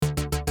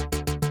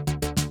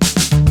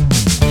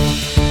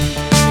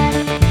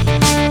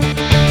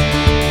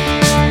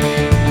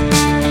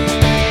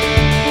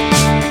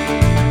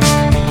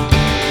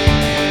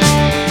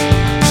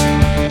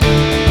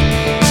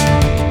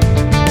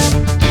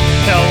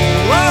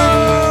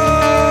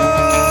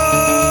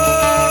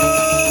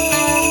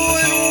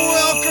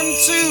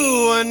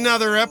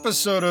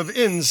episode of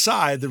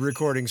Inside the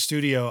Recording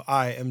Studio.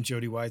 I am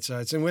Jody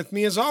Whitesides, and with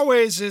me as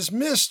always is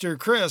Mr.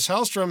 Chris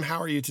Hellstrom.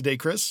 How are you today,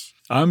 Chris?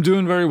 I'm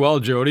doing very well,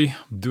 Jody.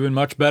 Doing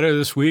much better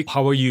this week.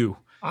 How are you?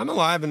 I'm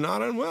alive and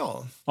not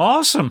unwell.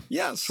 Awesome.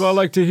 Yes. That's what I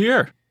like to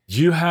hear.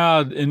 You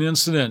had an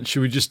incident.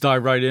 Should we just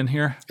dive right in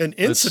here? An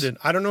incident?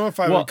 I don't know if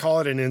I would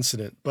call it an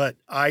incident, but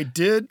I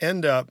did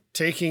end up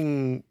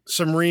taking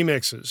some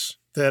remixes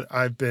that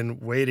I've been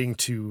waiting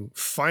to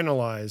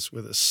finalize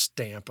with a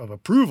stamp of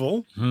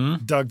approval,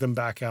 dug them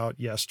back out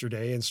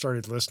yesterday and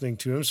started listening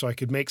to them so I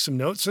could make some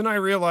notes. And I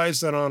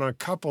realized that on a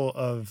couple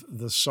of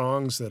the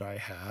songs that I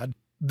had,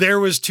 there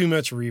was too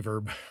much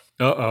reverb.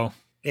 Uh-oh.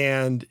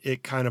 And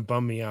it kind of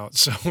bummed me out.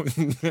 So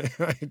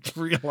I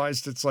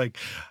realized it's like,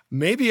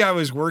 maybe I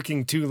was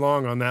working too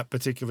long on that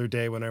particular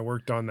day when I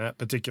worked on that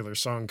particular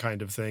song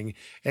kind of thing,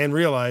 and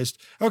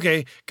realized,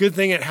 okay, good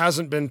thing it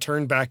hasn't been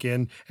turned back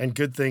in, and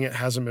good thing it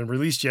hasn't been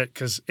released yet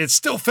because it's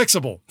still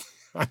fixable.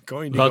 I'm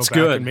going to go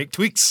back and make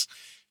tweaks.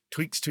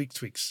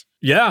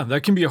 Yeah,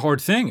 that can be a hard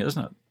thing,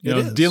 isn't it? You know,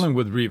 is. Dealing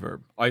with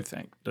reverb, I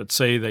think. Let's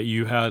say that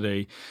you had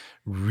a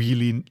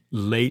really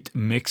late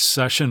mix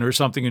session or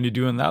something and you're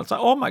doing that. It's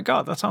like, oh my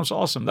God, that sounds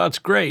awesome. That's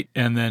great.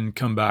 And then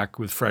come back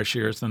with fresh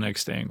ears the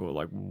next day and go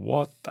like,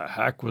 what the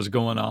heck was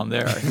going on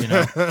there? You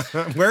know,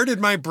 where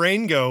did my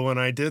brain go when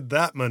I did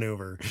that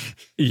maneuver?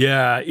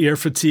 Yeah, ear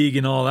fatigue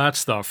and all that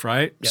stuff,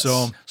 right? Yes.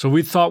 So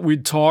we thought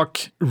we'd talk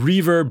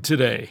reverb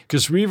today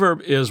because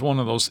reverb is one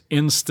of those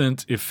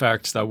instant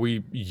effects that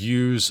we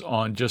use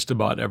on just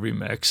about every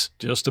mix,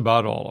 just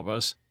about all of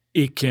us.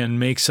 It can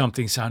make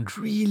something sound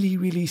really,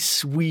 really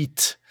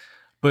sweet,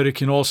 but it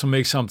can also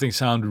make something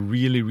sound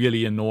really,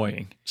 really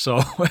annoying.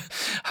 So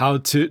how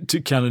to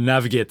kind of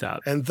navigate that.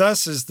 And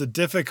thus is the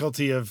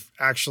difficulty of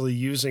actually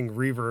using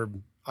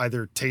reverb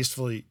either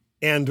tastefully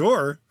and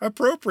or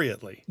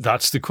appropriately.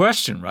 That's the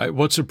question, right?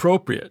 What's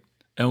appropriate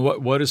and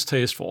what is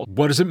tasteful?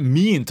 What does it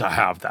mean to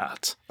have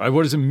that? Right?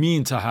 What does it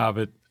mean to have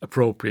it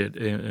appropriate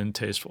and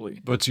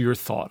tastefully? What's your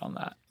thought on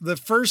that? The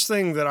first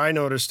thing that I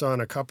noticed on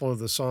a couple of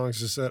the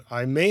songs is that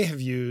I may have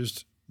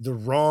used the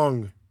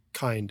wrong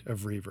kind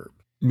of reverb.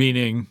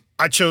 Meaning?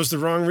 I chose the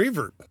wrong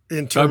reverb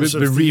in terms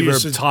of the reverb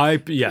usage.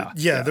 type. Yeah,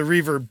 the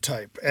reverb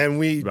type. And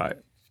right.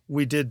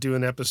 we did do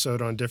an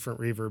episode on different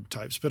reverb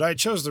types, but I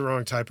chose the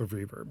wrong type of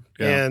reverb.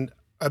 Yeah. And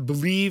I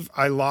believe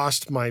I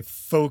lost my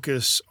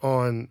focus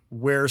on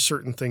where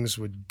certain things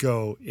would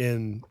go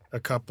in a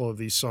couple of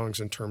these songs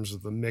in terms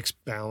of the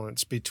mixed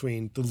balance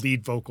between the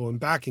lead vocal and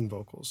backing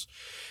vocals.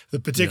 The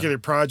particular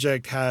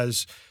project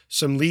has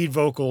some lead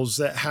vocals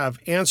that have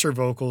answer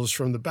vocals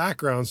from the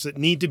backgrounds that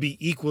need to be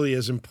equally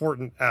as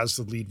important as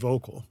the lead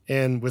vocal.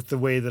 And with the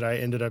way that I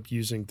ended up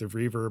using the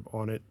reverb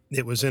on it,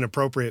 it was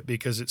inappropriate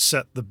because it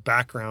set the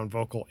background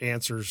vocal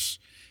answers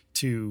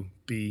to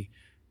be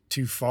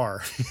too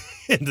far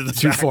into the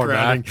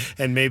background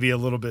and maybe a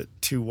little bit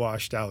too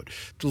washed out.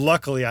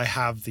 Luckily, I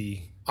have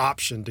the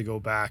option to go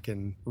back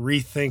and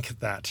rethink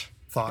that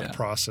thought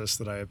process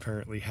that I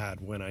apparently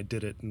had when I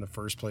did it in the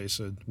first place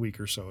a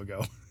week or so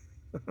ago.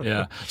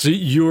 Yeah. So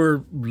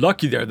you're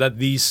lucky there that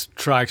these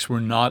tracks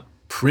were not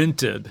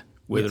printed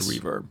with a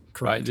reverb,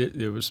 correct.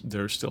 Right?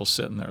 They're still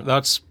sitting there.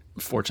 That's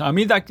fortunate. I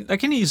mean, that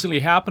can easily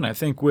happen, I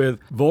think, with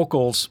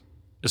vocals.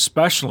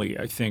 Especially,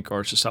 I think,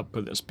 are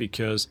susceptible to this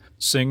because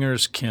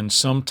singers can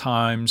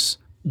sometimes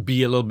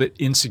be a little bit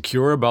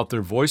insecure about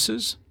their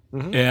voices.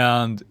 Mm-hmm.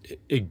 And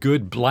a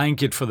good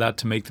blanket for that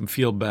to make them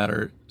feel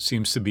better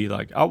seems to be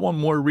like, I want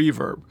more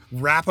reverb.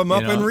 Wrap them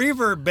up in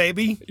reverb,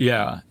 baby.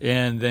 Yeah.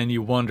 And then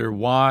you wonder,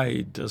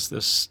 why does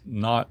this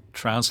not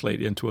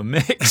translate into a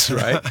mix,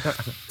 right?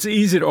 It's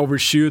easy to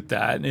overshoot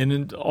that.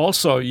 And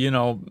also,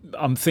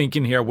 I'm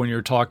thinking here when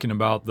you're talking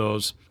about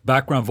those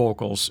background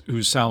vocals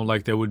who sound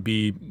like they would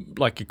be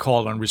like a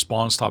call and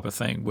response type of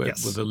thing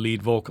with a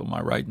lead vocal. Am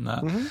I right in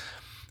that? Mm-hmm.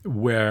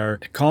 Where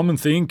a common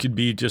thing could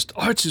be just,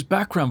 it's just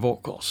background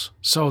vocals.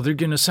 So they're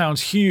going to sound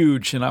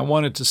huge, and I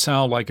want it to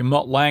sound like a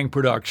Mutt Lange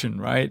production,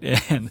 right?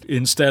 And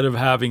instead of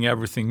having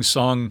everything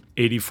sung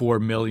 84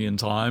 million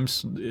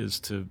times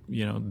is to,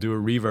 do a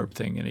reverb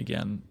thing. And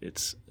again,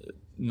 it's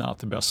not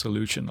the best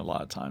solution a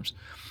lot of times.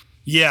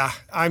 Yeah,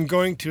 I'm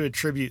going to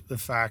attribute the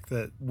fact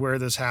that where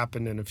this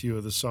happened in a few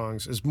of the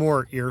songs is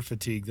more ear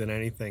fatigue than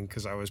anything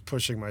because I was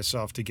pushing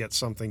myself to get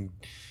something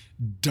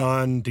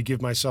done, to give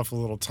myself a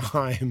little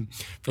time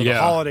for the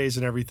holidays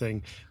and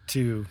everything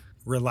to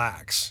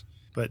relax.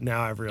 But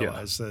now I've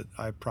realized that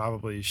I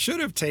probably should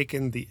have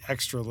taken the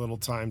extra little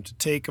time to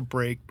take a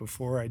break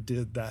before I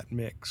did that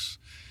mix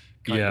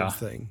kind of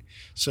thing.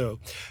 So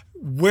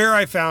where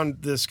I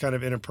found this kind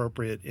of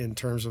inappropriate in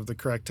terms of the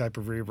correct type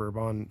of reverb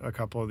on a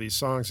couple of these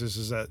songs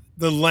is that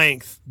the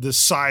length, the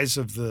size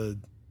of the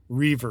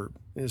reverb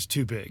is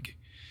too big.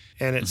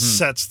 And it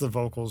sets the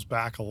vocals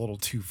back a little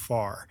too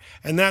far.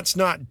 And that's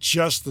not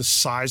just the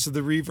size of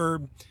the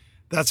reverb.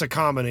 That's a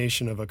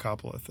combination of a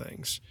couple of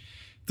things.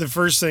 The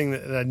first thing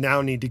that I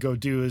now need to go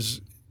do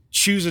is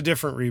choose a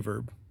different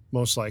reverb,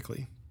 most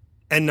likely.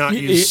 and not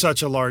use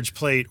such a large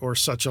plate or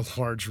such a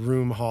large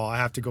room hall. I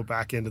have to go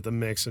back into the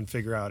mix and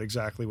figure out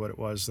exactly what it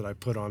was that I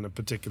put on a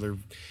particular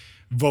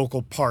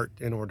vocal part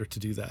in order to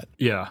do that.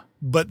 Yeah.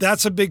 But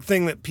that's a big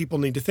thing that people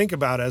need to think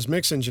about as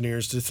mix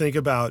engineers, to think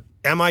about,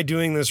 am I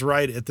doing this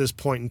right at this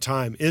point in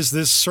time? Is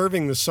this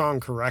serving the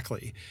song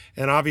correctly?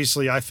 And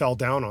obviously I fell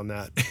down on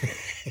that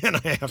and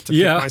I have to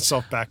pick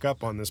myself back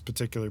up on this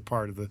particular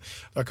part of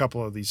a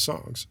couple of these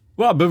songs.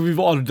 Well, but we've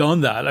all done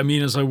that. I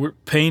mean, it's like we're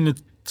paying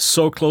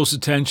so close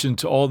attention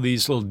to all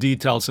these little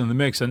details in the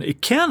mix. And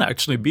it can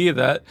actually be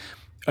that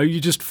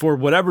you just, for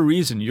whatever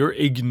reason, you're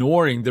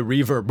ignoring the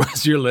reverb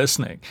as you're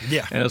listening.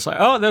 Yeah. And it's like,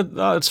 oh,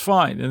 that's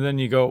fine. And then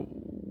you go,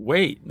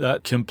 wait,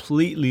 that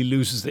completely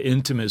loses the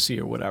intimacy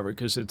or whatever,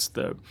 because it's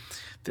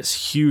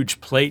this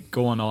huge plate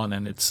going on,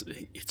 and it's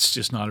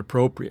just not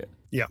appropriate.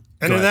 Yeah.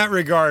 And in that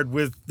regard,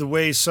 with the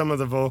way some of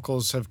the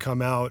vocals have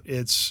come out,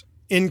 it's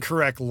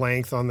incorrect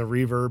length on the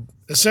reverb.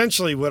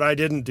 Essentially, what I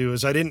didn't do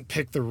is I didn't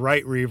pick the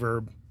right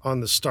reverb on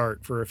the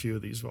start for a few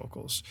of these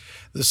vocals.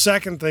 The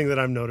second thing that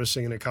I'm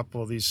noticing in a couple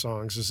of these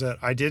songs is that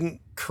I didn't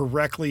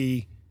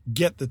correctly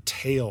get the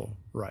tail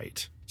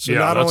right. So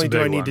not only do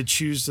I need to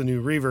choose the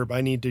new reverb,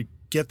 I need to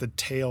get the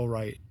tail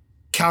right,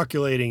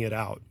 calculating it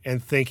out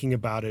and thinking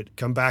about it,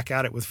 come back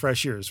at it with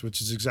fresh ears,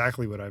 which is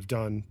exactly what I've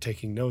done,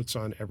 taking notes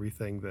on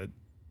everything that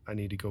I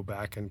need to go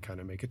back and kind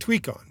of make a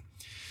tweak on.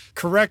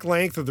 Correct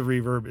length of the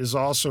reverb is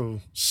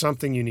also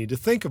something you need to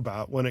think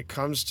about when it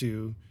comes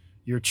to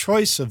your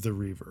choice of the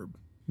reverb.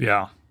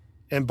 Yeah.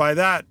 And by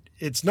that,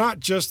 it's not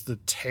just the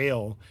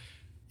tail,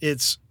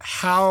 it's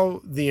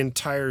how the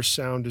entire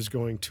sound is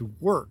going to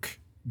work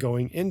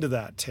going into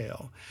that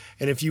tail.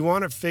 And if you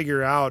want to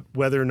figure out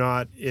whether or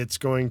not it's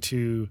going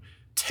to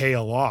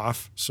tail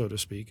off, so to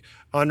speak,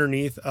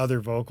 underneath other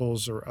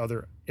vocals or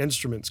other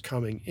instruments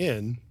coming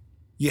in,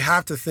 you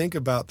have to think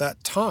about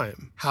that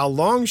time. How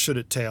long should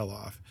it tail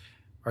off?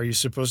 Are you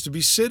supposed to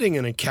be sitting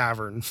in a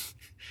cavern?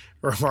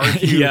 Or are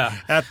you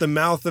at the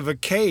mouth of a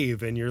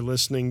cave and you're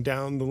listening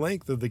down the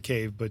length of the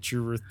cave, but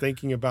you're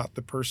thinking about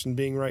the person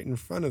being right in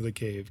front of the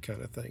cave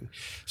kind of thing?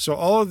 So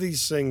all of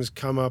these things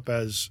come up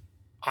as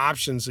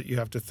options that you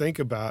have to think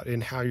about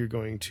in how you're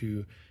going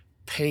to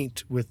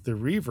paint with the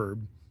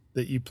reverb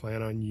that you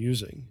plan on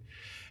using.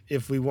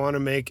 If we want to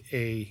make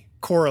a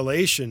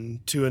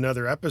correlation to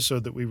another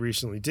episode that we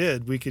recently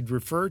did, we could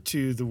refer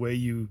to the way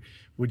you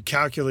would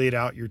calculate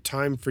out your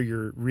time for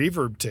your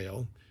reverb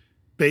tail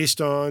based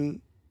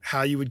on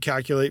how you would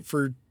calculate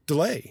for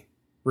delay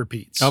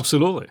repeats.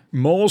 Absolutely.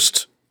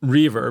 Most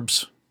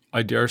reverbs,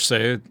 I dare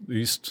say, at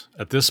least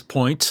at this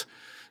point,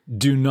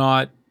 do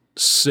not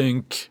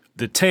sync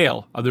the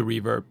tail of the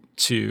reverb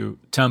to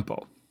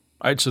tempo,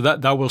 right? So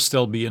that will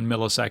still be in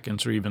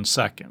milliseconds or even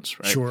seconds,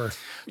 right? Sure.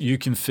 You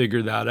can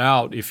figure that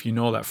out if you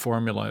know that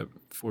formula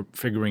for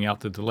figuring out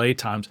the delay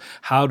times,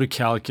 how to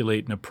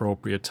calculate an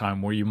appropriate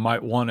time where you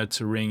might want it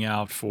to ring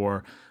out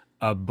for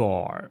a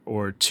bar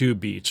or 2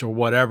 beats or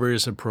whatever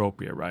is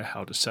appropriate, right?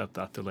 How to set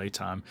that delay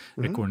time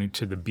according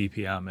to the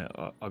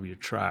BPM of your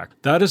track.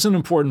 That is an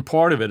important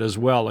part of it as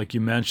well. Like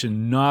you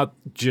mentioned, not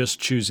just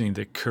choosing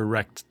the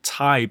correct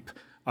type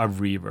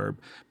of reverb,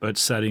 but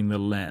setting the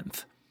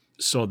length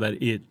so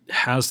that it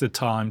has the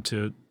time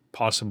to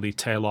possibly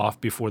tail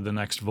off before the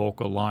next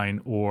vocal line,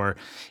 or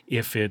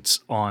if it's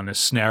on a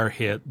snare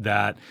hit,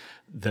 that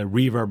the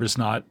reverb is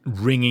not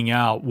ringing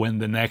out when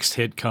the next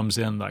hit comes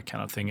in, that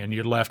kind of thing. And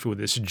you're left with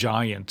this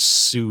giant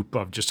soup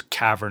of just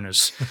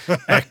cavernous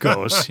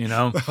echoes, you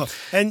know? Well,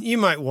 and you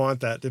might want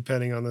that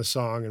depending on the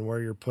song and where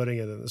you're putting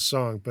it in the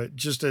song. But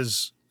just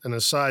as an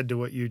aside to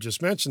what you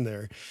just mentioned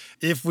there,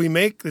 if we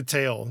make the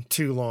tail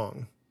too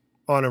long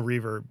on a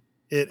reverb,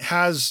 it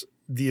has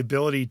the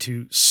ability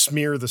to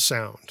smear the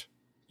sound.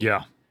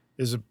 Yeah.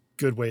 Is a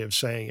good way of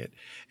saying it.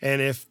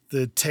 And if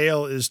the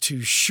tail is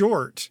too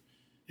short,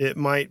 it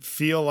might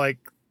feel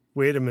like,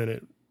 wait a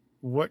minute,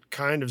 what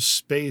kind of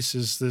space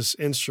is this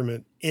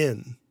instrument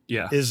in?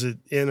 Yeah. Is it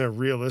in a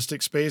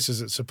realistic space? Is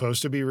it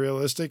supposed to be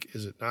realistic?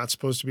 Is it not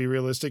supposed to be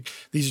realistic?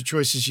 These are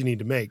choices you need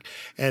to make.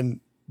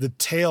 And the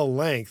tail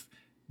length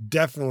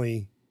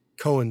definitely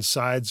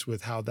coincides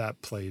with how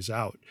that plays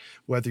out,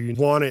 whether you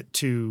want it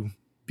to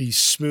be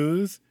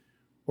smooth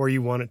or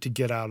you want it to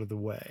get out of the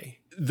way.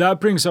 That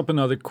brings up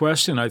another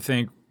question, I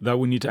think, that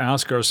we need to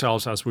ask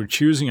ourselves as we're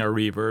choosing our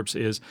reverbs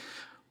is,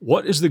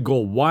 what is the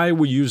goal? Why are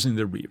we using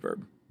the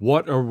reverb?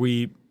 What are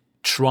we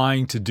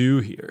trying to do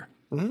here?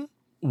 Mm-hmm.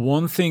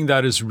 One thing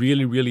that is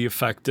really, really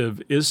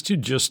effective is to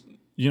just,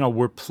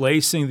 we're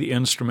placing the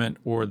instrument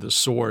or the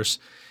source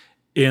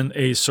in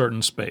a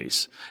certain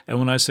space. And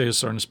when I say a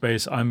certain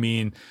space, I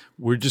mean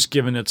we're just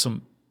giving it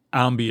some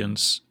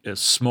ambience, a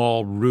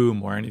small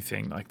room or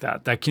anything like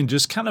that. That can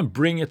just kind of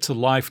bring it to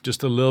life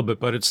just a little bit,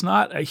 but it's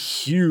not a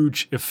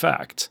huge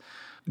effect.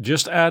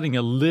 Just adding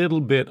a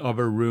little bit of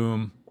a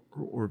room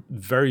or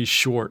very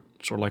short,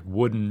 sort of like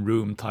wooden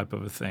room type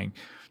of a thing,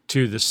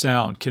 to the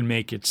sound can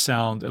make it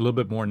sound a little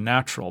bit more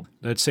natural.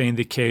 Let's say in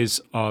the case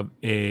of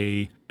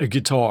a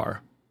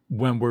guitar,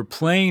 when we're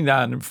playing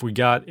that, and if we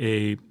got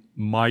a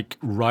mic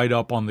right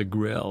up on the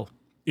grill,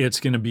 it's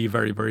going to be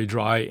very, very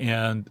dry.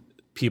 And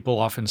people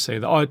often say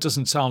that, oh, it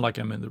doesn't sound like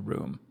I'm in the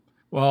room.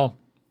 Well,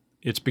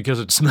 it's because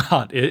it's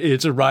not.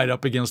 It's right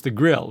up against the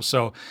grill.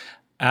 So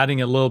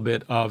adding a little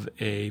bit of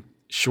a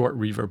short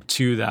reverb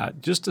to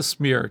that, just a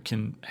smear,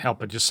 can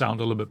help it just sound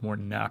a little bit more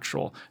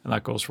natural. And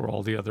that goes for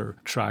all the other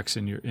tracks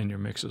in your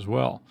mix as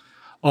well.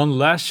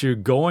 Unless you're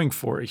going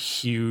for a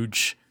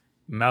huge,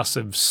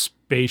 massive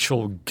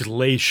spatial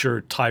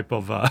glacier type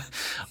of a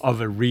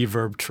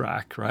reverb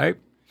track, right?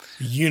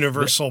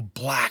 Universal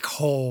black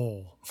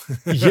hole.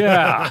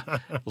 Yeah.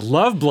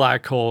 Love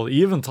Black Hole.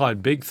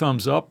 Eventide, big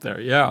thumbs up there.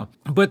 Yeah.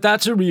 But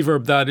that's a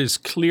reverb that is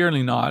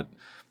clearly not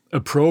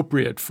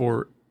appropriate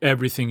for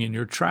everything in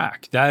your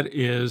track. That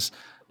is,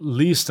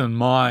 least in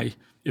my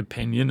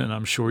opinion, and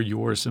I'm sure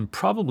yours, and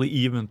probably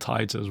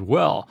Eventide's as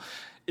well,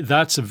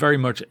 that's very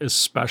much a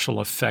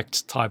special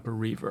effects type of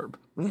reverb,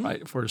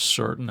 right? For a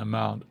certain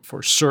amount, for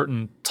a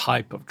certain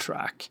type of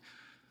track.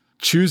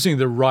 Choosing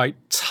the right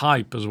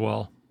type as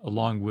well,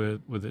 along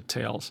with the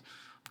tails,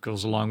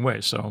 goes a long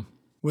way. So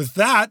with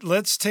that,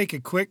 let's take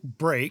a quick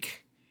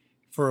break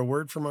for a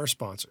word from our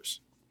sponsors.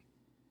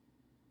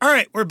 All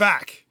right, we're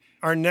back.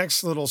 Our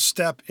next little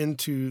step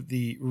into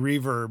the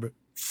reverb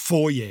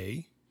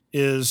foyer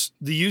is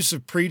the use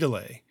of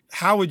pre-delay.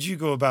 How would you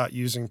go about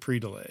using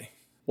pre-delay?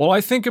 Well,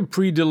 I think of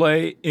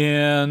pre-delay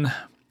in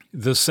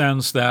the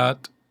sense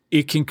that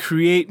it can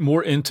create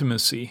more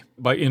intimacy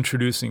by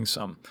introducing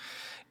some.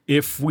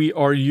 If we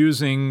are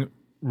using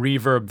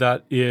reverb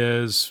that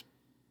is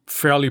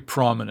fairly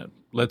prominent,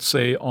 let's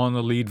say on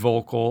the lead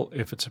vocal,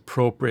 if it's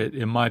appropriate,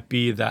 it might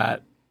be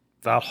that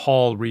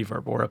hall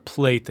reverb or a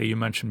plate that you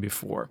mentioned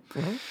before.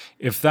 Mm-hmm.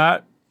 If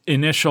that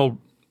initial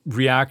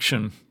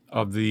reaction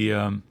of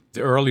the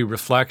early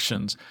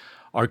reflections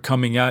are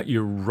coming at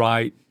you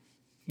right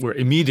where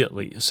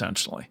immediately,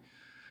 essentially,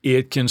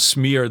 it can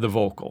smear the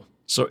vocal.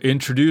 So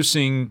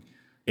introducing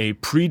a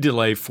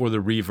pre-delay for the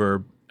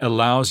reverb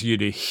allows you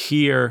to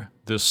hear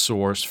the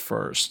source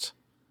first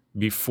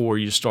before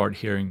you start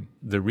hearing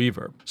the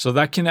reverb. So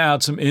that can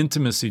add some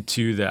intimacy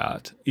to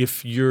that.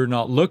 If you're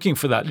not looking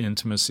for that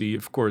intimacy,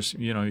 of course,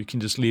 you can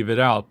just leave it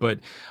out. But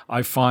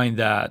I find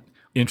that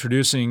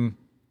introducing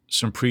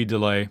some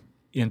pre-delay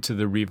into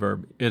the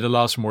reverb, it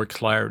allows more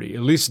clarity.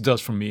 At least it does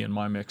for me in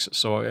my mixes.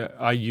 So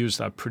I use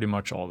that pretty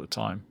much all the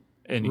time.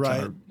 And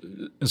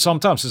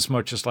sometimes it's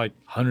much as like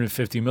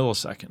 150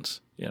 milliseconds,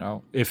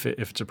 if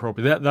it's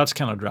appropriate. That's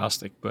kind of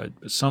drastic, but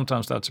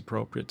sometimes that's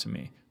appropriate to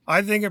me.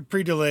 I think of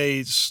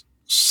pre-delays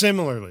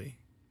similarly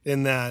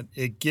in that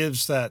it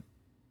gives that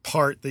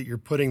part that you're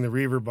putting the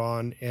reverb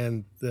on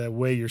and the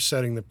way you're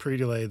setting the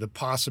pre-delay the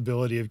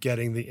possibility of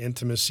getting the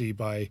intimacy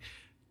by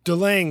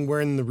delaying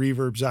when the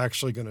reverb's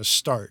actually going to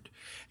start.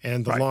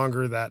 And the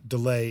longer that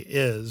delay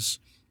is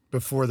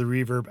before the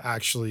reverb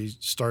actually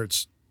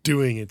starts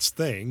doing its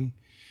thing,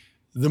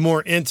 the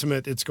more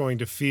intimate it's going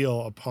to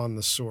feel upon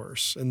the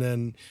source. And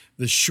then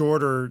the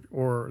shorter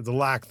or the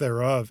lack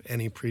thereof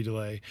any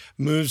pre-delay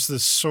moves the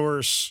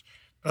source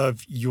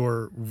of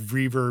your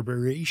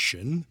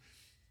reverberation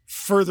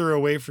further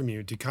away from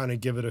you to kind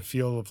of give it a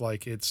feel of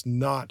like it's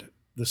not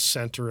the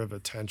center of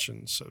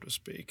attention, so to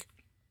speak.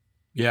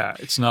 Yeah,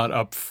 it's not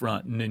up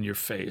front and in your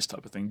face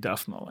type of thing,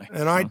 definitely.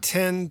 And I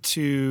tend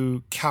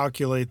to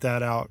calculate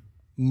that out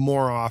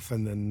more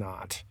often than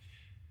not.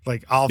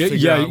 Like I'll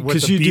figure out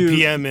what the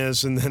BPM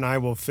is, and then I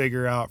will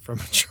figure out from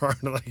a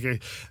chart,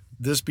 like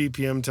this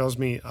BPM tells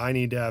me I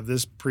need to have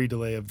this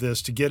pre-delay of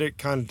this to get it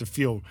kind of to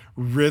feel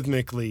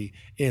rhythmically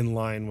in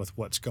line with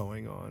what's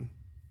going on.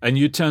 And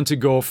you tend to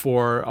go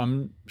for,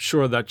 I'm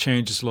sure that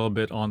changes a little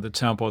bit on the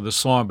tempo of the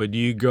song, but do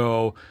you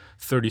go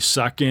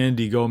 32nd?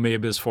 Do you go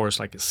maybe as far as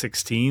like a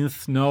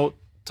 16th note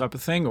type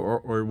of thing?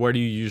 Or where do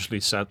you usually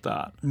set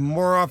that?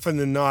 More often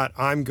than not,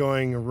 I'm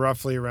going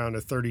roughly around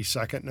a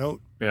 32nd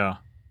note. Yeah.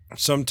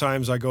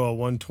 Sometimes I go a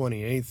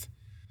 1/28th.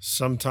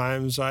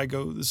 Sometimes I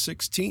go the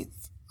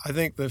 16th. I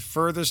think the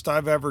furthest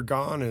I've ever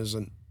gone is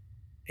an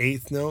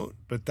 8th note,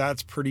 but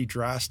that's pretty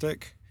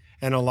drastic.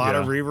 And a lot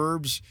of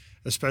reverbs,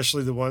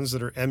 especially the ones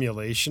that are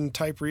emulation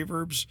type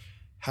reverbs,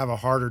 have a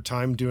harder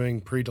time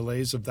doing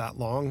pre-delays of that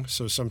long.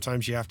 So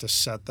sometimes you have to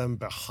set them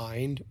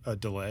behind a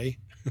delay.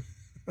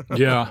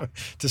 Yeah.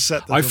 To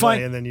set the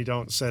delay, and then you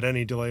don't set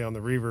any delay on the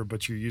reverb,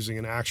 but you're using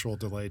an actual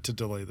delay to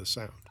delay the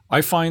sound.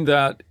 I find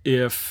that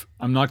if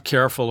I'm not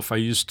careful, if I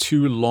use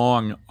too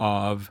long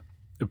of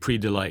a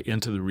pre-delay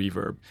into the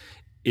reverb,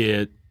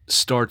 it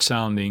starts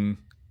sounding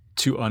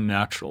too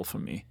unnatural for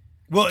me.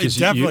 Well, it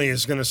definitely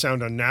is going to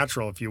sound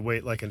unnatural if you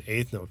wait like an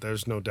 8th note.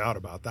 There's no doubt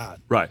about that.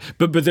 Right.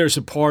 But there's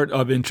a part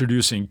of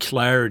introducing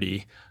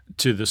clarity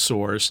to the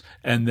source,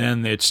 and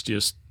then it's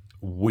just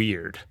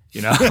weird,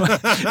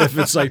 if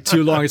it's like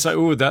too long, it's like,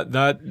 oh,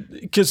 that,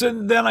 because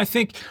then I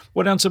think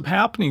what ends up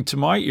happening to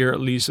my ear, at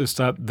least, is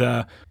that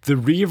the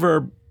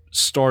reverb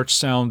starts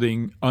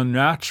sounding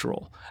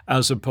unnatural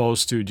as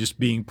opposed to just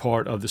being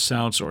part of the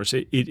sound source.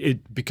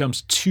 It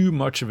becomes too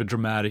much of a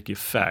dramatic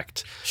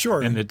effect.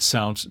 Sure. And it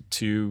sounds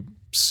too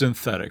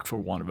synthetic, for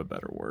want of a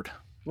better word.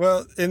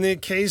 Well, in the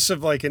case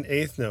of like an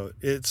 8th note,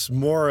 it's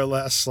more or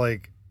less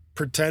like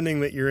pretending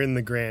that you're in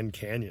the Grand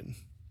Canyon.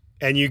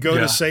 And you go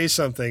to say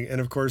something,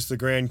 and of course, the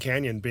Grand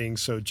Canyon being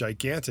so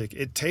gigantic,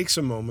 it takes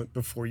a moment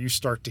before you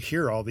start to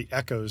hear all the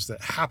echoes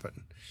that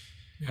happen.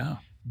 Yeah.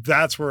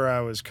 That's where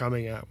I was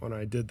coming at when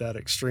I did that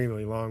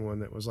extremely long one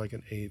that was like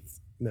an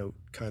eighth note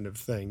kind of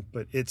thing.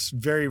 But it's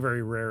very,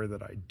 very rare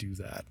that I do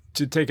that.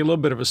 To take a little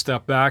bit of a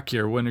step back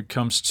here when it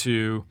comes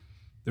to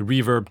the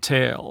reverb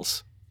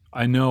tails,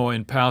 I know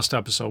in past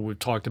episodes we've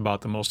talked about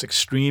the most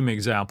extreme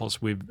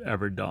examples we've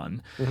ever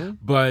done. Mm-hmm.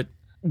 But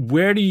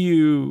where do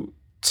you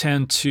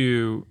tend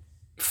to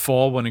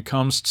fall when it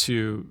comes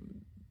to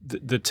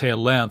the tail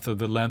length or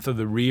the length of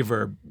the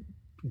reverb?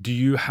 Do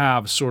you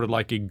have sort of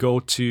like a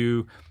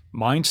go-to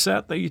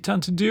mindset that you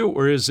tend to do,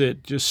 or is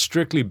it just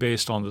strictly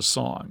based on the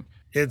song?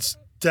 It's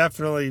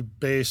definitely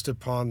based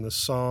upon the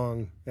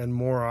song, and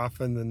more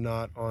often than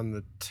not on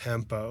the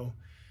tempo.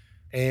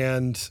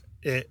 And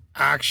it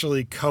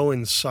actually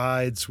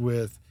coincides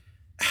with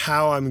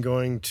how I'm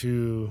going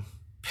to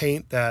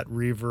paint that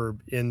reverb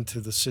into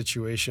the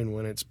situation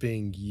when it's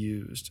being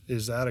used.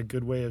 Is that a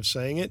good way of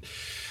saying it?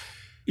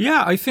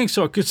 Yeah, I think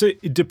so, because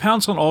it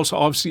depends on also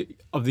obviously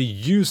of the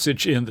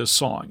usage in the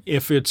song.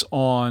 If it's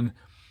on,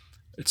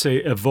 let's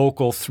say, a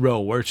vocal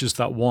throw, where it's just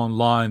that one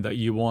line that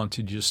you want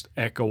to just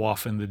echo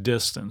off in the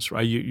distance,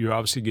 right? You're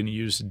obviously going to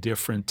use a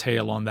different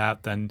tail on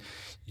that than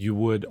you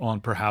would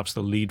on perhaps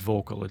the lead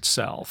vocal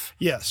itself.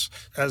 Yes,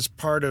 as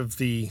part of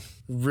the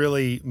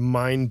really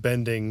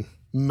mind-bending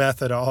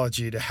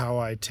methodology to how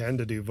I tend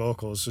to do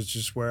vocals, which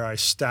is where I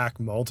stack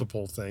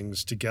multiple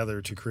things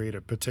together to create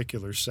a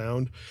particular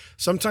sound.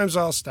 Sometimes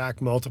I'll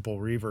stack multiple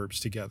reverbs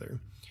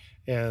together.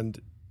 And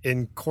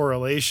in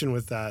correlation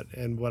with that,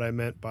 and what I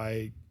meant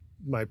by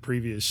my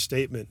previous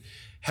statement,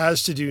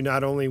 has to do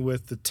not only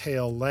with the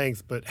tail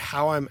length, but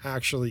how I'm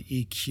actually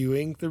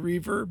EQing the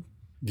reverb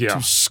to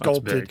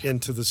sculpt it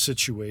into the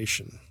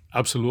situation.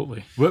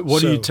 Absolutely.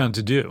 What do you tend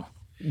to do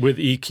with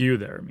EQ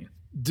there? I mean,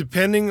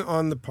 depending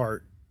on the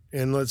part,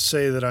 and let's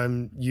say that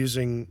I'm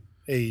using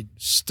a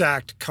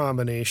stacked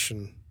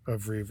combination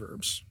of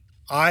reverbs,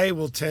 I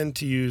will tend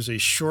to use a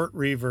short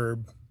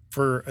reverb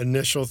for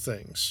initial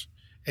things,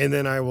 and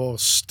then I will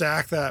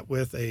stack that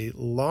with a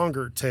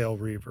longer tail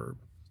reverb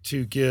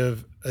to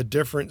give a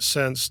different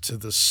sense to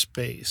the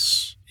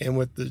space. And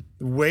with the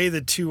way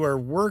the two are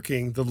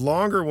working, the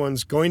longer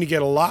one's going to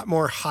get a lot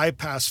more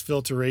high-pass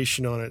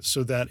filtration on it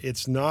so that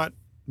it's not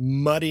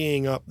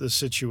muddying up the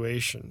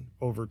situation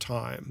over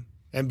time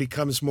and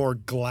becomes more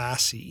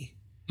glassy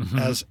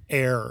as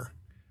air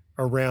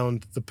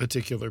around the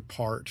particular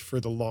part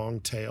for the long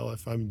tail,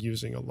 if I'm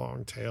using a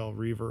long tail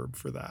reverb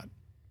for that.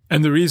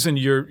 And the reason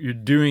you're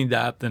doing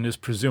that then is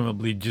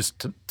presumably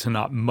just to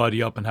not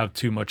muddy up and have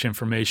too much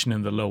information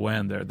in the low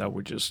end there. That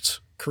would just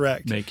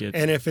correct make it.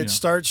 And if it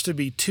starts to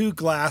be too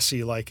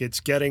glassy, like it's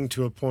getting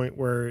to a point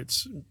where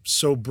it's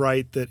so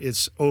bright that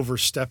it's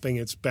overstepping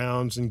its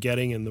bounds and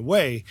getting in the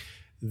way,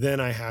 then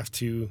I have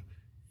to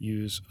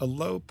use a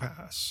low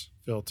pass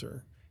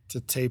filter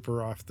to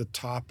taper off the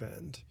top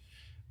end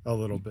a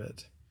little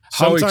bit.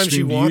 How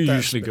extreme do you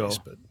usually go?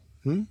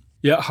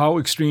 Yeah, how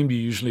extreme do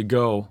you usually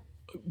go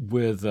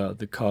with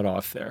the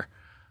cutoff there?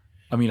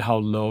 I mean, how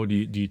low do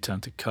you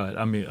tend to cut?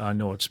 I mean, I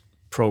know it's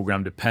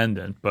program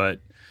dependent, but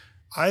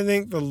I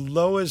think the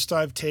lowest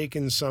I've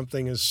taken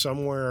something is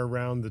somewhere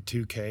around the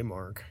 2K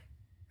mark,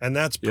 and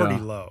that's pretty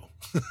low.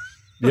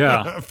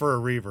 For a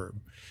reverb.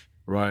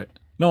 Right.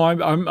 No,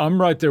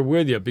 I'm right there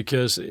with you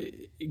because,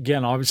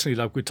 again, obviously,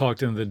 like we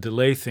talked in the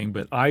delay thing,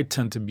 but I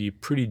tend to be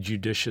pretty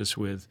judicious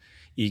with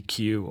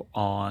EQ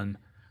on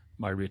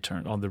my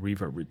return, on the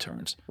reverb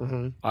returns.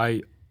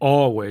 I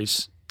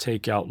always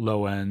take out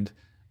low end,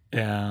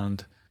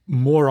 and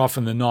more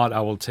often than not,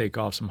 I will take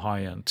off some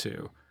high end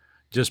too,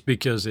 just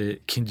because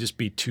it can just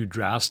be too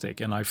drastic.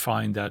 And I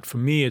find that for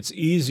me, it's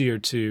easier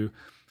to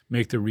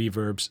make the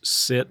reverbs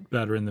sit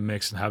better in the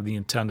mix and have the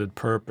intended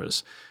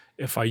purpose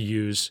if I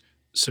use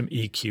some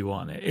EQ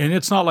on it. And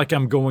it's not like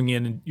I'm going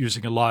in and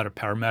using a lot of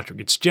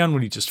parametric. It's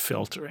generally just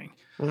filtering.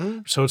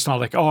 So it's not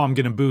like, oh, I'm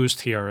going to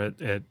boost here at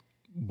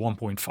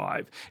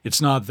 1.5.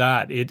 It's not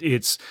that.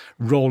 It's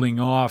rolling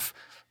off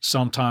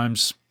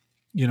sometimes,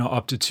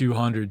 up to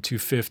 200,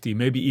 250,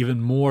 maybe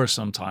even more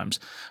sometimes.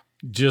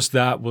 Just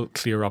that will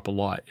clear up a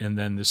lot. And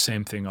then the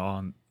same thing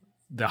on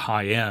the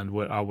high end,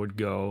 what I would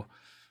go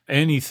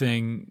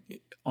anything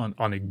on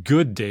a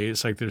good day.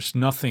 It's like there's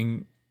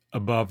nothing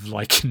above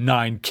like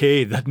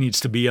 9K that needs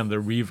to be on the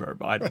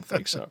reverb. I don't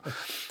think so.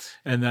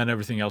 And then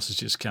everything else is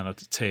just kind of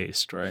to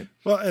taste, right?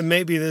 Well, and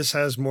maybe this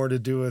has more to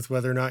do with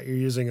whether or not you're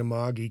using a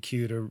Moog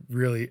EQ to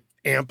really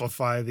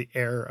amplify the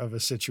air of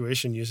a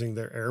situation using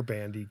their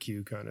airband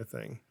EQ kind of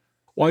thing.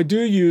 Well, I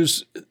do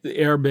use the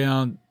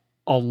airband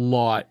a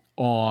lot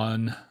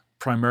on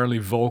primarily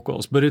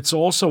vocals, but it's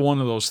also one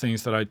of those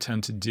things that I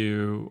tend to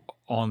do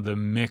on the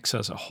mix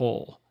as a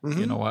whole.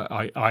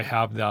 I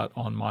have that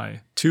on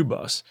my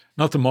 2-bus,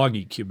 not the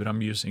Moog EQ, but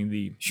I'm using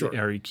the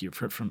Air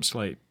EQ from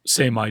Slate.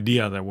 Same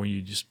idea that when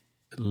you just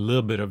a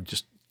little bit of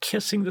just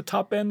kissing the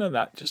top end of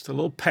that, just a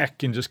little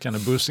peck and just kind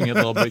of boosting it a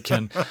little bit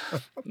can,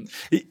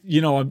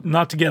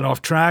 not to get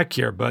off track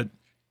here, but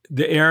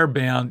the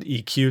airband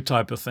EQ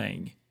type of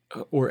thing,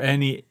 or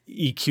any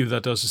EQ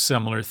that does a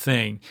similar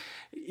thing,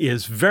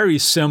 is very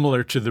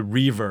similar to the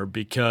reverb,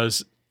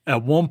 because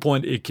at one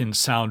point it can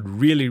sound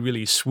really,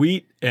 really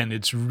sweet, and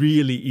it's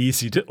really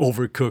easy to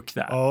overcook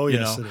that. Oh,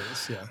 yes, it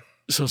is. Yeah.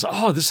 So it's,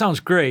 this sounds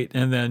great.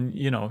 And then,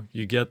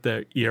 you get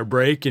the ear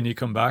break and you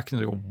come back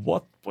and you go,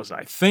 what was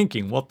I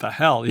thinking? What the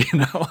hell,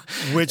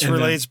 Which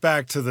relates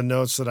back to the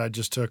notes that I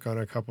just took on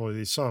a couple of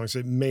these songs.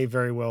 It may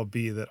very well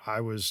be that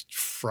I was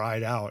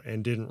fried out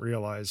and didn't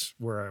realize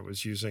where I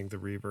was using the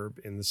reverb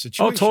in the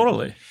situation. Oh,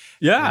 totally.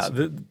 Yeah.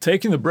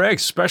 Taking the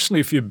breaks,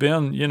 especially if you've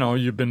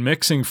been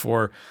mixing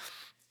for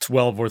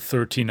 12 or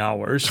 13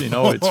 hours,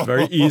 it's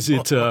very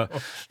easy to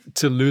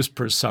lose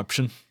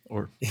perception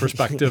or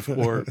perspective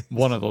or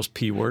one of those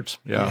P words.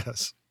 Yeah.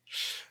 Yes.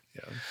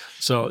 Yeah.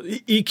 So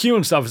EQ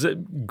and stuff is a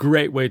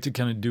great way to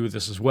kind of do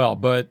this as well.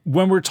 But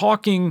when we're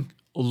talking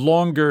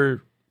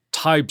longer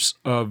types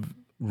of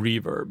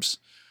reverbs,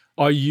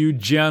 are you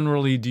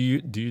generally, do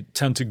you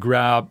tend to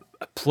grab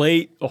a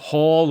plate, a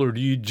hall, or do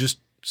you just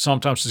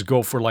sometimes just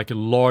go for like a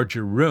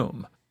larger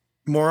room?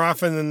 More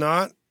often than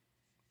not,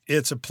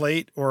 it's a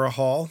plate or a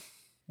hall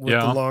with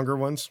the longer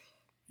ones.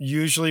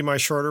 Usually my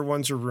shorter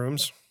ones are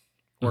rooms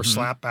or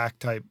slapback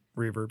type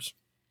reverbs.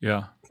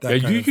 Yeah.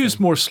 You use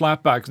more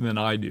slapback than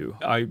I do.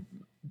 I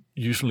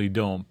usually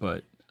don't,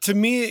 but to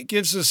me, it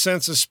gives a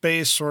sense of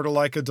space, sort of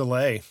like a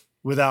delay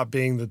without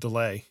being the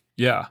delay.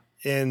 Yeah.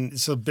 And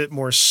it's a bit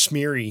more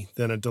smeary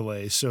than a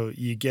delay. So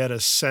you get a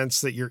sense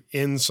that you're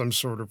in some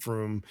sort of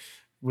room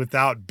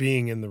without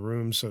being in the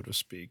room, so to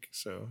speak.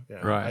 So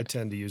yeah, I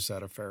tend to use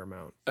that a fair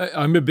amount.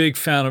 I'm a big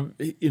fan of,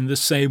 in the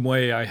same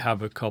way I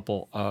have a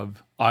couple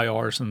of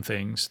IRs and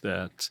things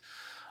that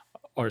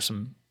are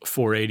some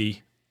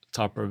 480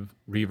 type of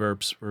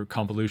reverbs or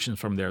convolutions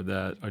from there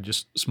that are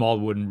just small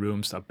wooden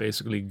rooms that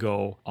basically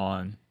go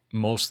on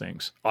most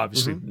things.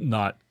 Obviously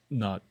not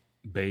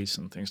bass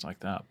and things like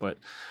that, but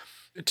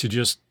to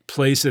just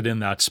place it in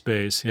that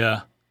space.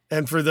 Yeah.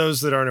 And for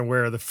those that aren't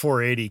aware, the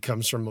 480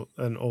 comes from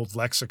an old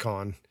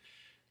Lexicon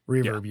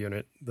reverb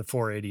unit, the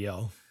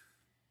 480L.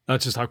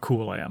 That's just how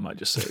cool I am. I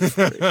just say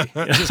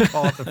 480. Just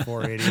call it the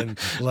 480 and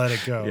let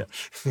it go.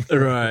 Yeah.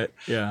 Right.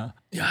 Yeah.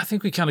 Yeah, I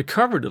think we kind of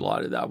covered a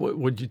lot of that,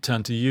 what you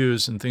tend to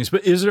use and things.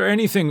 But is there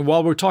anything,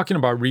 while we're talking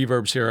about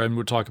reverbs here, and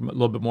we're talking a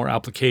little bit more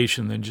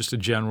application than just a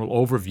general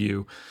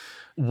overview,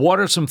 what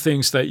are some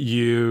things that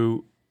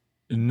you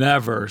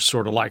never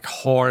sort of like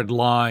hard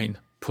line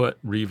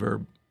put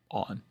reverb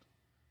on?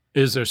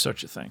 Is there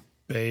such a thing?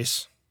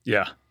 Bass.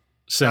 Yeah.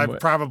 I've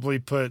probably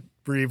put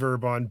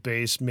reverb on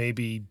bass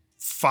maybe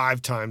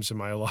 5 times in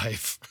my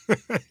life.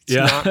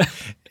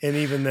 And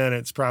even then,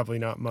 it's probably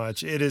not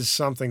much. It is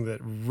something that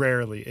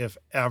rarely, if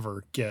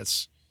ever,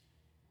 gets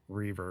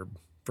reverb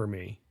for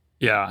me.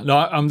 Yeah, no,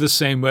 I'm the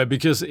same way,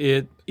 because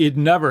it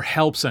never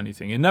helps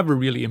anything. It never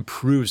really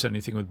improves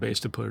anything with bass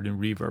to put it in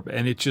reverb,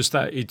 and it just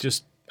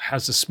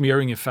has a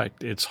smearing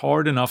effect. It's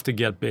hard enough to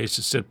get bass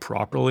to sit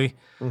properly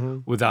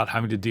without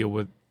having to deal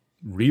with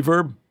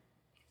reverb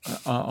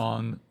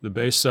on the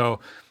bass. So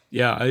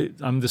yeah,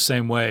 I'm the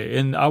same way,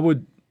 and I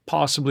would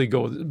possibly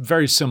go with a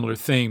very similar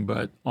thing,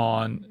 but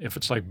on if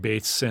it's like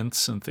bass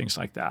synths and things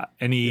like that,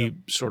 any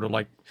sort of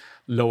like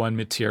low-end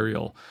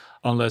material,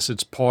 unless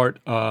it's part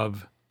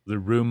of the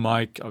room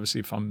mic.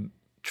 Obviously, if I'm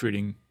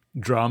treating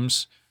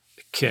drums,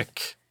 the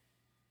kick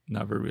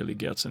never really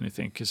gets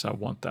anything, because I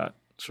want that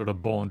sort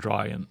of bone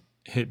dry and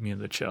hit me in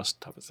the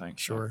chest type of thing.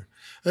 Sure.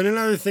 And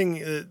another thing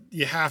that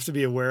you have to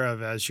be aware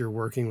of as you're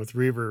working with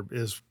reverb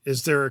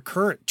is there a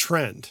current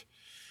trend?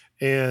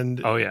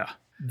 And oh yeah,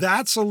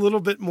 that's a little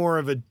bit more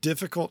of a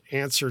difficult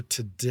answer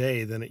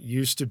today than it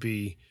used to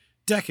be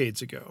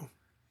decades ago.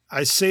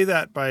 I say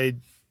that by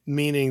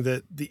meaning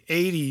that the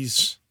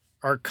 80s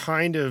are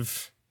kind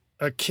of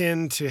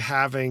akin to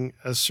having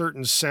a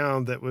certain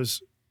sound that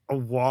was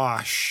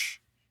awash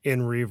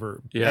in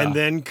reverb. Yeah. And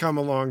then come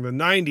along the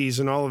 90s,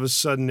 and all of a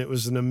sudden it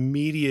was an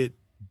immediate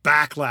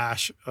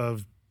backlash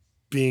of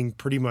being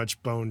pretty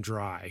much bone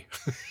dry.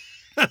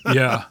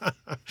 Yeah.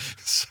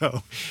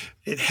 So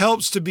it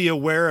helps to be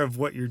aware of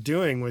what you're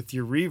doing with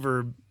your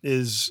reverb.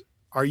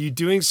 Are you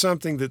doing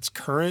something that's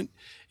current?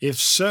 If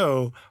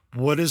so,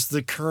 what is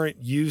the current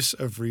use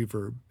of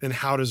reverb and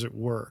how does it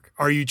work?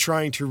 Are you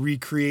trying to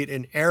recreate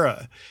an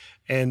era?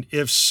 And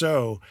if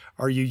so,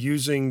 are you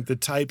using the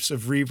types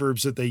of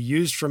reverbs that they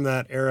used from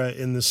that era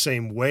in the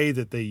same way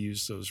that they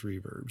use those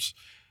reverbs?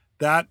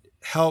 That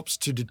helps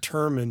to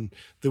determine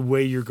the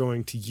way you're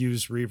going to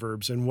use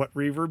reverbs and what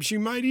reverbs you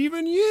might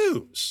even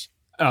use.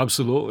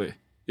 Absolutely.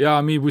 Yeah,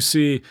 I mean, we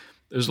see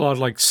there's a lot of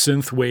like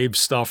synth wave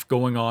stuff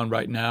going on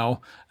right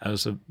now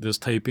as of this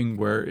taping,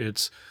 where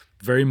it's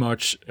very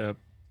much a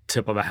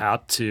tip of a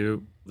hat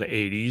to the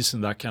 80s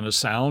and that kind of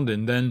sound.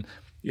 And then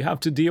you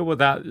have to deal with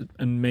that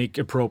and make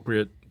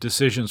appropriate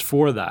decisions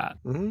for that.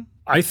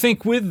 I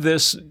think with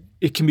this,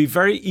 it can be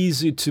very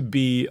easy to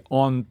be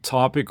on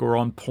topic or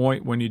on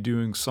point when you're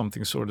doing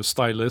something sort of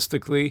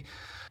stylistically,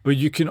 but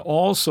you can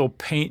also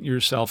paint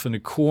yourself in a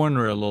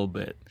corner a little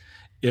bit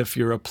if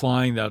you're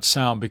applying that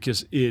sound,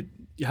 because you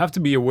have to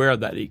be aware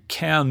that it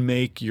can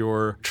make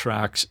your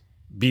tracks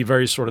be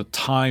very sort of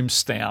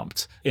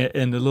time-stamped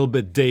and a little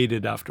bit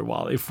dated after a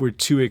while if we're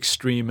too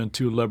extreme and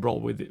too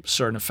liberal with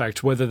certain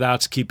effects, whether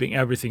that's keeping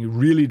everything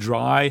really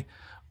dry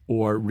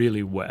or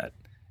really wet.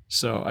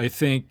 So I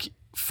think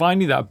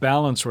finding that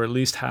balance, or at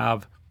least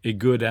have a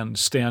good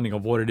understanding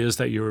of what it is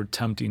that you're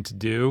attempting to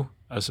do,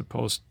 as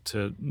opposed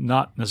to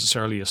not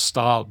necessarily a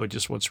style, but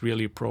just what's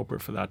really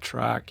appropriate for that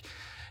track,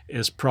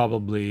 is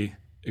probably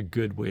a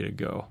good way to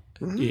go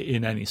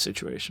in any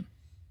situation.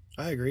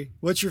 I agree.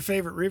 What's your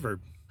favorite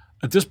reverb?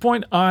 At this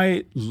point,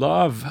 I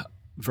love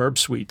Verb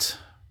Suite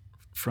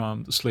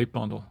from the Slate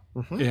Bundle.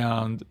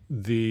 And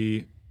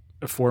the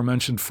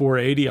aforementioned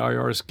 480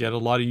 IRs get a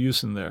lot of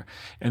use in there.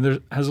 And there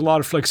has a lot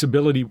of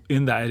flexibility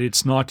in that.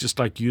 It's not just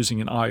like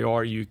using an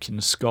IR. You can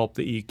sculpt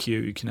the EQ.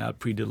 You can add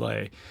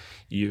pre-delay.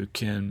 You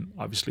can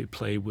obviously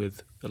play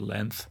with the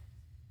length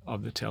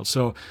of the tail.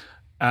 So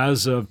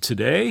as of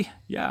today,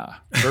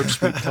 Verb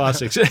Suite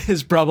Classics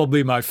is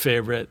probably my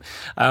favorite.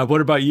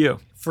 What about you?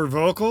 For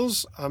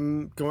vocals,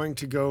 I'm going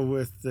to go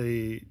with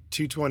the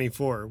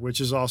 224,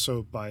 which is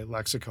also by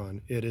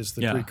Lexicon. It is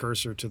the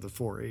precursor to the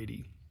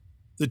 480.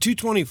 The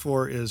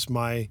 224 is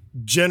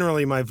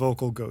generally my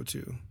vocal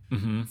go-to.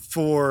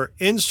 For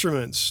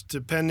instruments,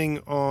 depending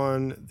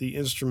on the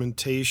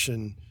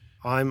instrumentation,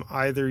 I'm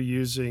either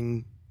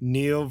using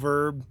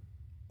Neoverb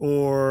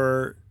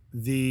or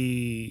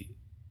the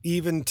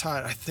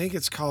Eventide. I think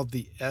it's called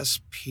the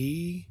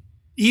SP.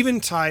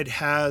 Eventide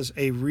has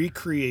a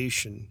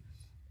recreation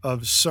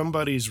of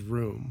somebody's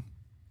room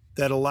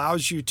that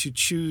allows you to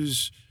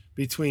choose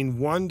between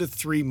 1 to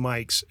 3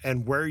 mics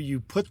and where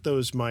you put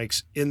those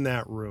mics in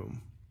that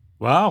room.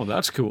 Wow,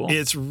 that's cool.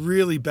 It's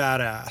really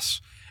badass.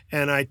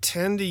 And I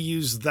tend to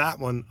use that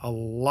one a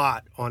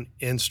lot on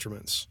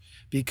instruments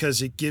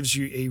because it gives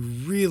you a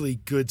really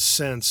good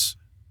sense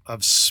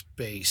of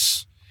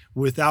space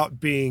without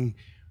being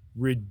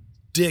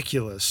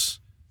ridiculous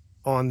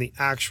on the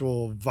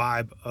actual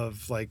vibe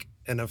of like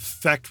an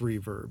effect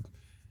reverb.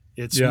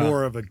 It's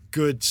more of a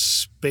good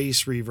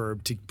space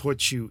reverb to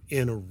put you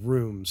in a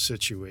room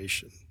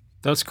situation.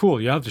 That's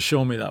cool. You have to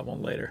show me that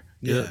one later.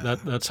 Yeah,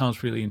 that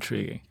sounds really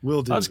intriguing.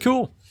 Will do. That's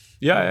cool.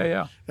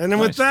 Yeah. And then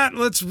with that,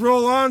 let's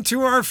roll on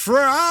to our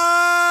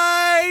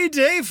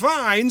Friday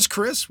finds.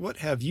 Chris, what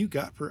have you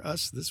got for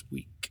us this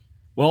week?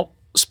 Well,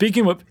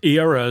 speaking of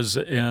eras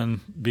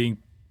and being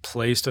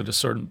placed at a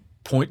certain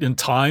point in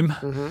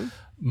time,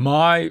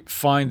 my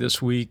find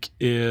this week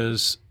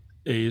is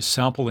a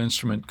sample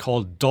instrument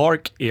called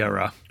Dark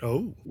Era.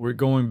 Oh. We're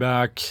going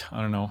back,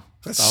 I don't know,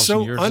 that's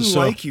so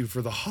unlike you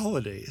for the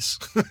holidays.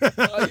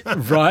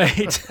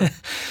 Right.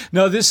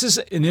 No, this is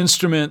an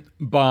instrument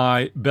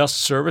by Best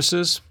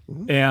Services,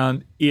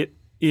 and it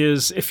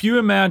is, if you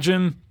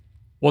imagine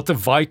what the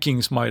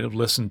Vikings might have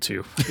listened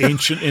to,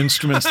 ancient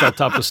instruments, that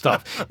type of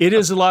stuff. It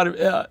is a lot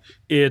of,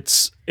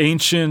 it's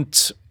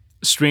ancient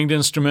stringed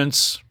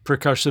instruments,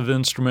 percussive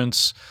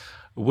instruments,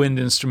 wind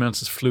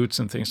instruments, flutes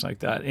and things like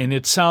that. And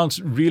it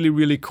sounds really,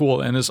 really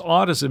cool. And as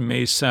odd as it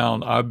may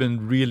sound, I've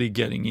been really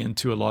getting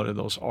into a lot of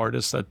those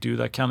artists that do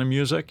that kind of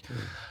music.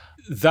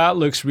 That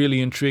looks really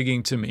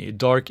intriguing to me.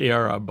 Dark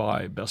Era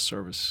by Best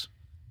Service.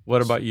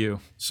 What about you?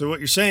 So what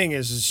you're saying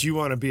is you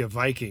want to be a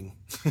Viking.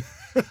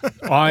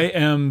 I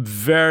am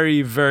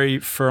very, very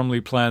firmly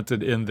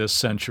planted in this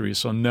century.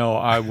 So no,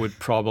 I would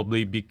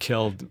probably be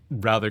killed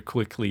rather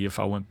quickly if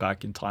I went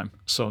back in time.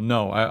 So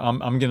no, I'm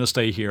going to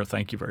stay here.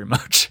 Thank you very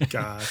much.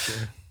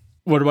 Gotcha.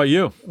 What about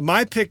you?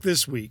 My pick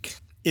this week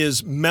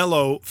is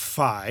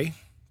Mello-Fi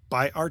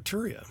by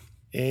Arturia.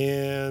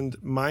 And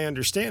my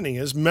understanding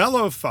is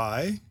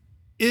Mello-Fi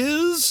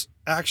is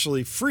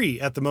actually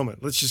free at the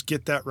moment. Let's just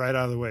get that right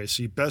out of the way.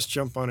 So you best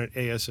jump on it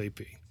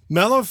ASAP.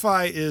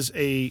 Mello-Fi is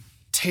a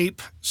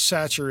tape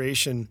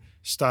saturation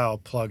style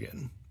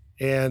plugin,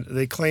 and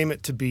they claim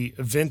it to be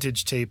a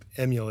vintage tape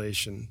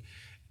emulation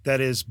that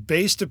is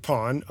based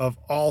upon, of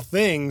all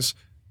things,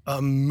 a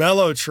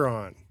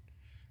Mellotron.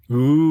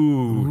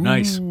 Ooh,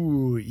 nice.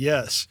 Ooh,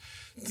 yes.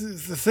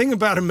 The thing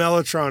about a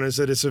Mellotron is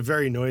that it's a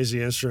very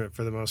noisy instrument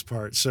for the most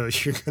part, so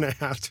you're going to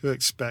have to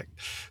expect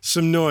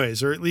some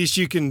noise, or at least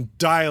you can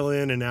dial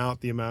in and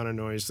out the amount of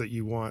noise that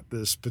you want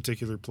this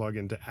particular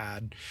plugin to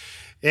add.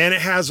 And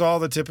it has all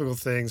the typical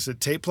things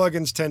that tape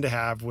plugins tend to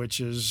have, which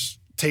is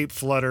tape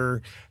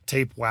flutter,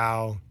 tape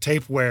wow,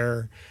 tape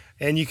wear,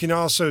 and you can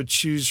also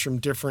choose from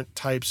different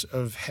types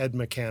of head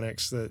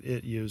mechanics that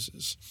it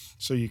uses.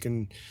 So you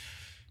can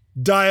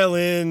dial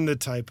in the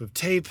type of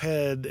tape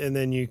head, and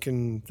then you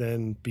can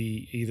then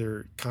be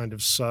either kind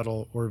of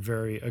subtle or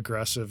very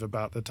aggressive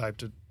about the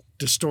type of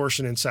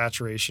distortion and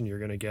saturation you're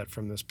going to get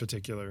from this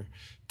particular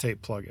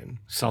tape plugin.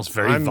 Sounds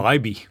very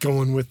vibey.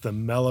 Going with the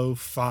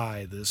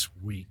Mello-Fi this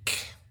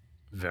week.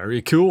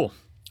 Very cool.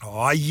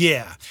 Oh,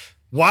 yeah.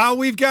 While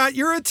we've got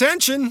your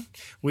attention,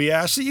 we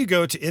ask that you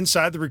go to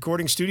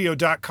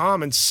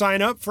InsideTheRecordingStudio.com and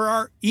sign up for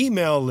our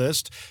email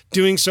list.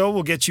 Doing so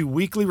will get you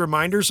weekly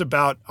reminders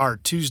about our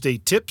Tuesday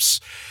tips,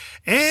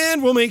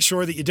 and we'll make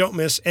sure that you don't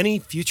miss any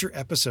future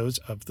episodes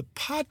of the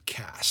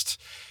podcast.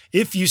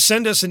 If you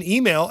send us an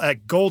email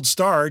at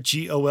goldstar,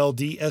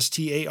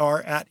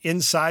 GOLDSTAR, at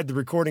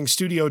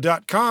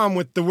InsideTheRecordingStudio.com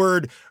with the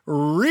word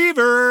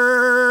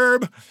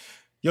reverb,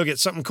 you'll get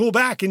something cool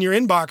back in your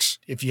inbox.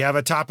 If you have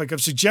a topic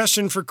of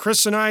suggestion for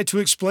Chris and I to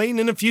explain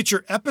in a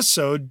future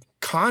episode,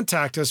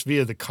 contact us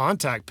via the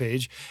contact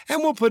page,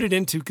 and we'll put it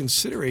into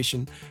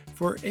consideration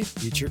for a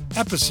future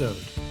episode.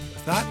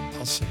 With that,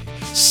 I'll say,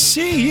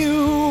 see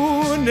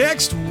you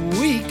next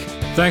week.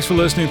 Thanks for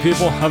listening,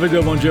 people. Have a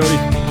good one,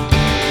 Jody.